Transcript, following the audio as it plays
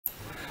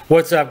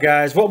What's up,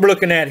 guys? What we're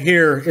looking at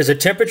here is a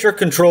temperature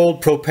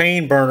controlled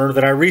propane burner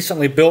that I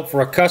recently built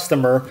for a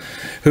customer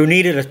who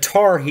needed a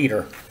tar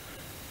heater.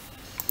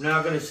 Now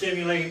I'm going to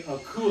simulate a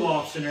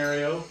cool-off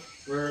scenario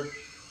where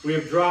we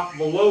have dropped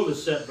below the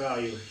set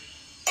value.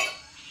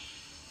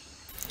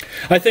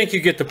 I think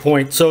you get the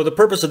point. So the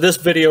purpose of this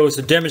video is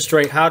to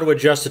demonstrate how to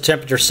adjust the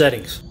temperature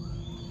settings.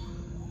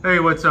 Hey,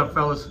 what's up,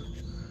 fellas?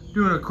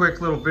 Doing a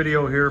quick little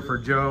video here for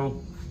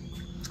Joe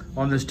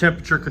on this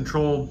temperature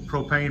controlled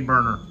propane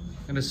burner.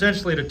 And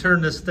essentially to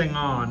turn this thing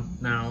on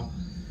now,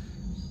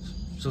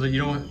 so that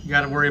you don't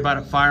got to worry about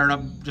it firing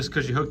up just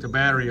because you hooked the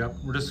battery up,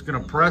 we're just going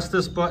to press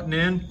this button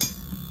in.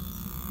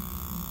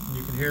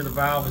 You can hear the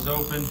valve is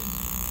open.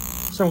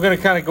 So I'm going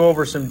to kind of go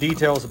over some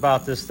details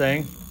about this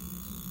thing.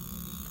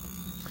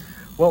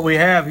 What we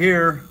have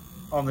here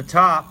on the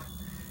top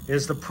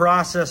is the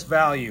process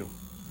value.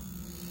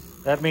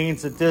 That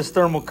means that this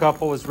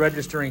thermocouple is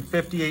registering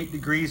 58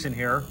 degrees in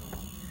here.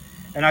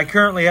 And I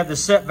currently have the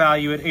set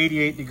value at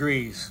 88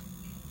 degrees.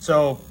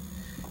 So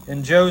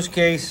in Joe's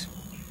case,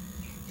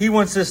 he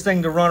wants this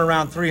thing to run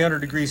around 300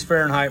 degrees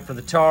Fahrenheit for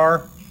the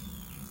tar.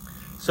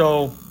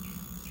 So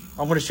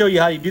I'm going to show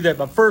you how you do that.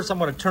 But first, I'm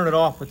going to turn it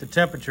off with the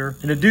temperature.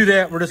 And to do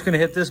that, we're just going to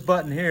hit this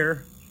button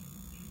here.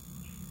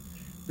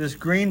 This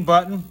green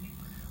button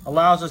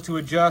allows us to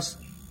adjust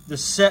the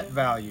set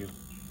value.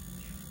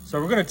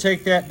 So we're going to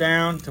take that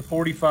down to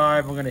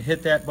 45. We're going to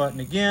hit that button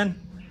again.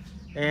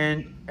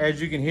 And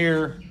as you can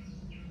hear,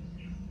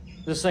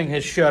 this thing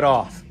has shut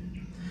off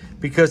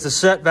because the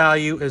set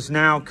value is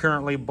now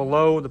currently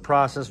below the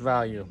process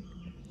value.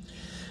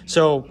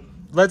 So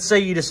let's say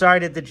you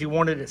decided that you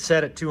wanted it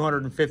set at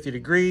 250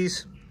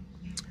 degrees.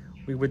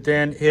 We would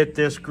then hit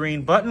this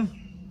green button.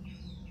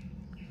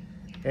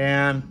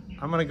 And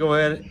I'm going to go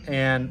ahead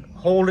and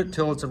hold it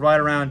till it's right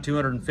around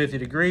 250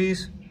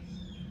 degrees.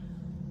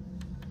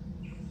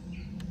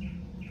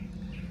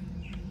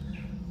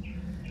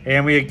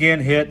 And we again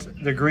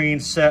hit the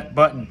green set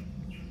button.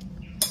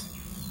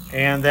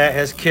 And that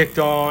has kicked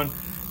on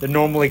the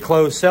normally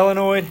closed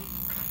solenoid,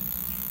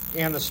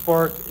 and the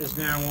spark is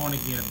now on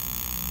again.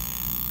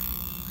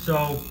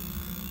 So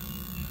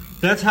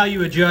that's how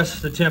you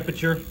adjust the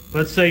temperature.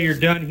 Let's say you're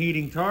done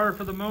heating tar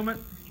for the moment.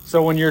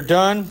 So when you're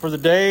done for the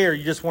day, or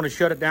you just want to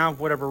shut it down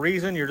for whatever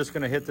reason, you're just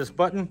going to hit this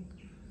button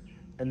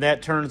and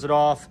that turns it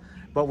off,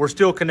 but we're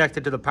still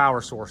connected to the power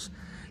source.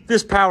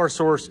 This power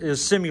source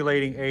is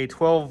simulating a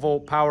 12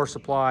 volt power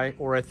supply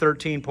or a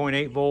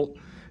 13.8 volt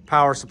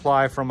power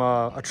supply from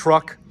a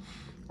truck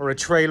or a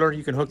trailer.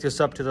 You can hook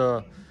this up to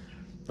the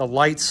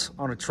lights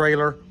on a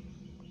trailer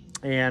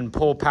and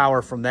pull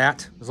power from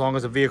that. As long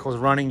as the vehicle is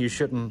running, you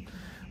shouldn't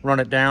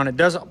run it down. It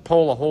doesn't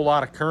pull a whole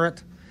lot of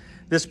current.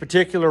 This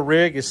particular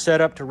rig is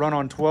set up to run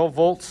on 12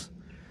 volts,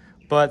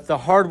 but the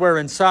hardware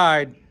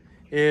inside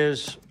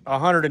is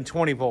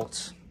 120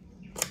 volts.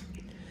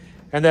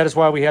 And that is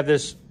why we have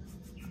this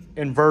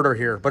inverter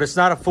here. But it's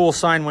not a full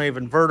sine wave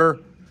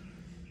inverter,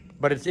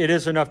 but it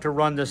is enough to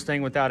run this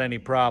thing without any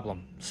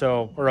problem.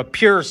 So, or a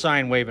pure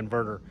sine wave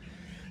inverter.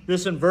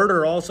 This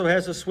inverter also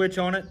has a switch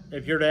on it.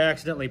 If you're to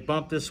accidentally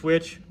bump this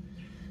switch,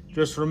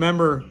 just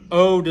remember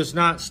O does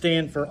not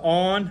stand for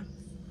on.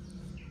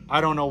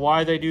 I don't know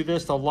why they do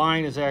this. The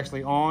line is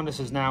actually on. This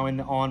is now in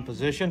the on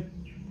position.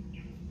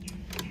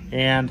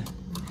 And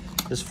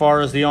as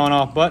far as the on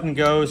off button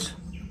goes,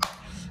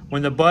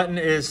 when the button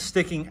is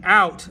sticking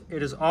out,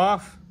 it is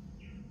off.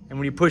 And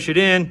when you push it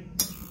in,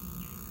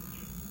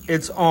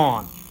 it's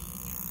on.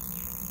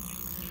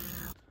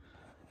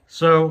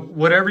 So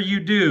whatever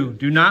you do,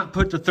 do not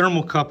put the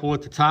thermocouple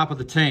at the top of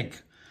the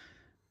tank.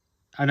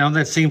 I know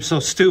that seems so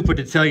stupid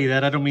to tell you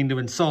that. I don't mean to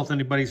insult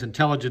anybody's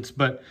intelligence,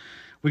 but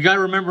we got to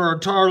remember our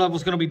tar level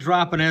is going to be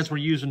dropping as we're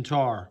using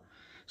tar.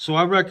 So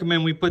I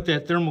recommend we put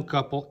that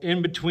thermocouple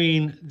in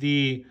between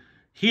the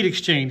heat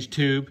exchange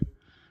tube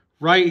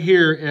right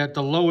here at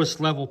the lowest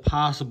level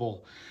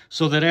possible,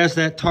 so that as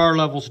that tar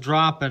level's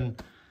dropping,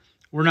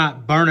 we're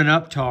not burning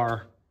up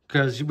tar.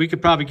 Because we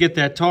could probably get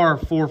that tar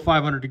 400 or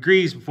 500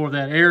 degrees before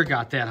that air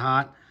got that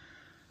hot.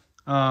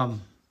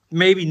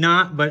 Maybe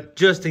not, but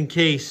just in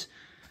case,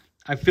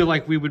 I feel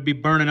like we would be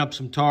burning up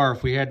some tar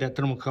if we had that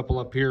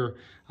thermocouple up here.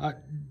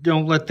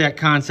 Don't let that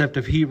concept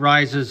of heat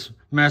rises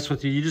mess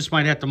with you. You just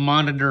might have to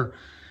monitor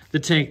the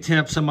tank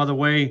temp some other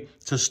way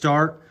to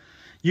start.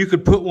 You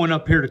could put one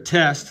up here to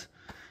test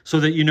so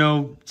that you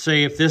know,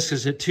 say if this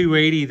is at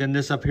 280, then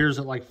this up here is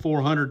at like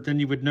 400, then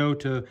you would know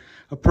to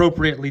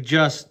appropriately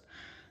adjust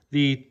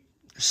the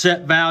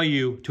set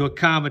value to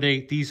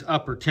accommodate these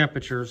upper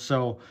temperatures.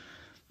 So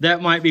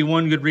that might be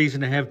one good reason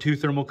to have two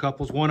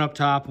thermocouples, one up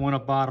top, one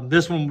up bottom.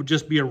 This one would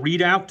just be a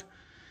readout,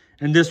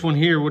 and this one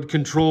here would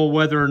control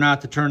whether or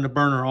not to turn the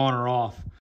burner on or off.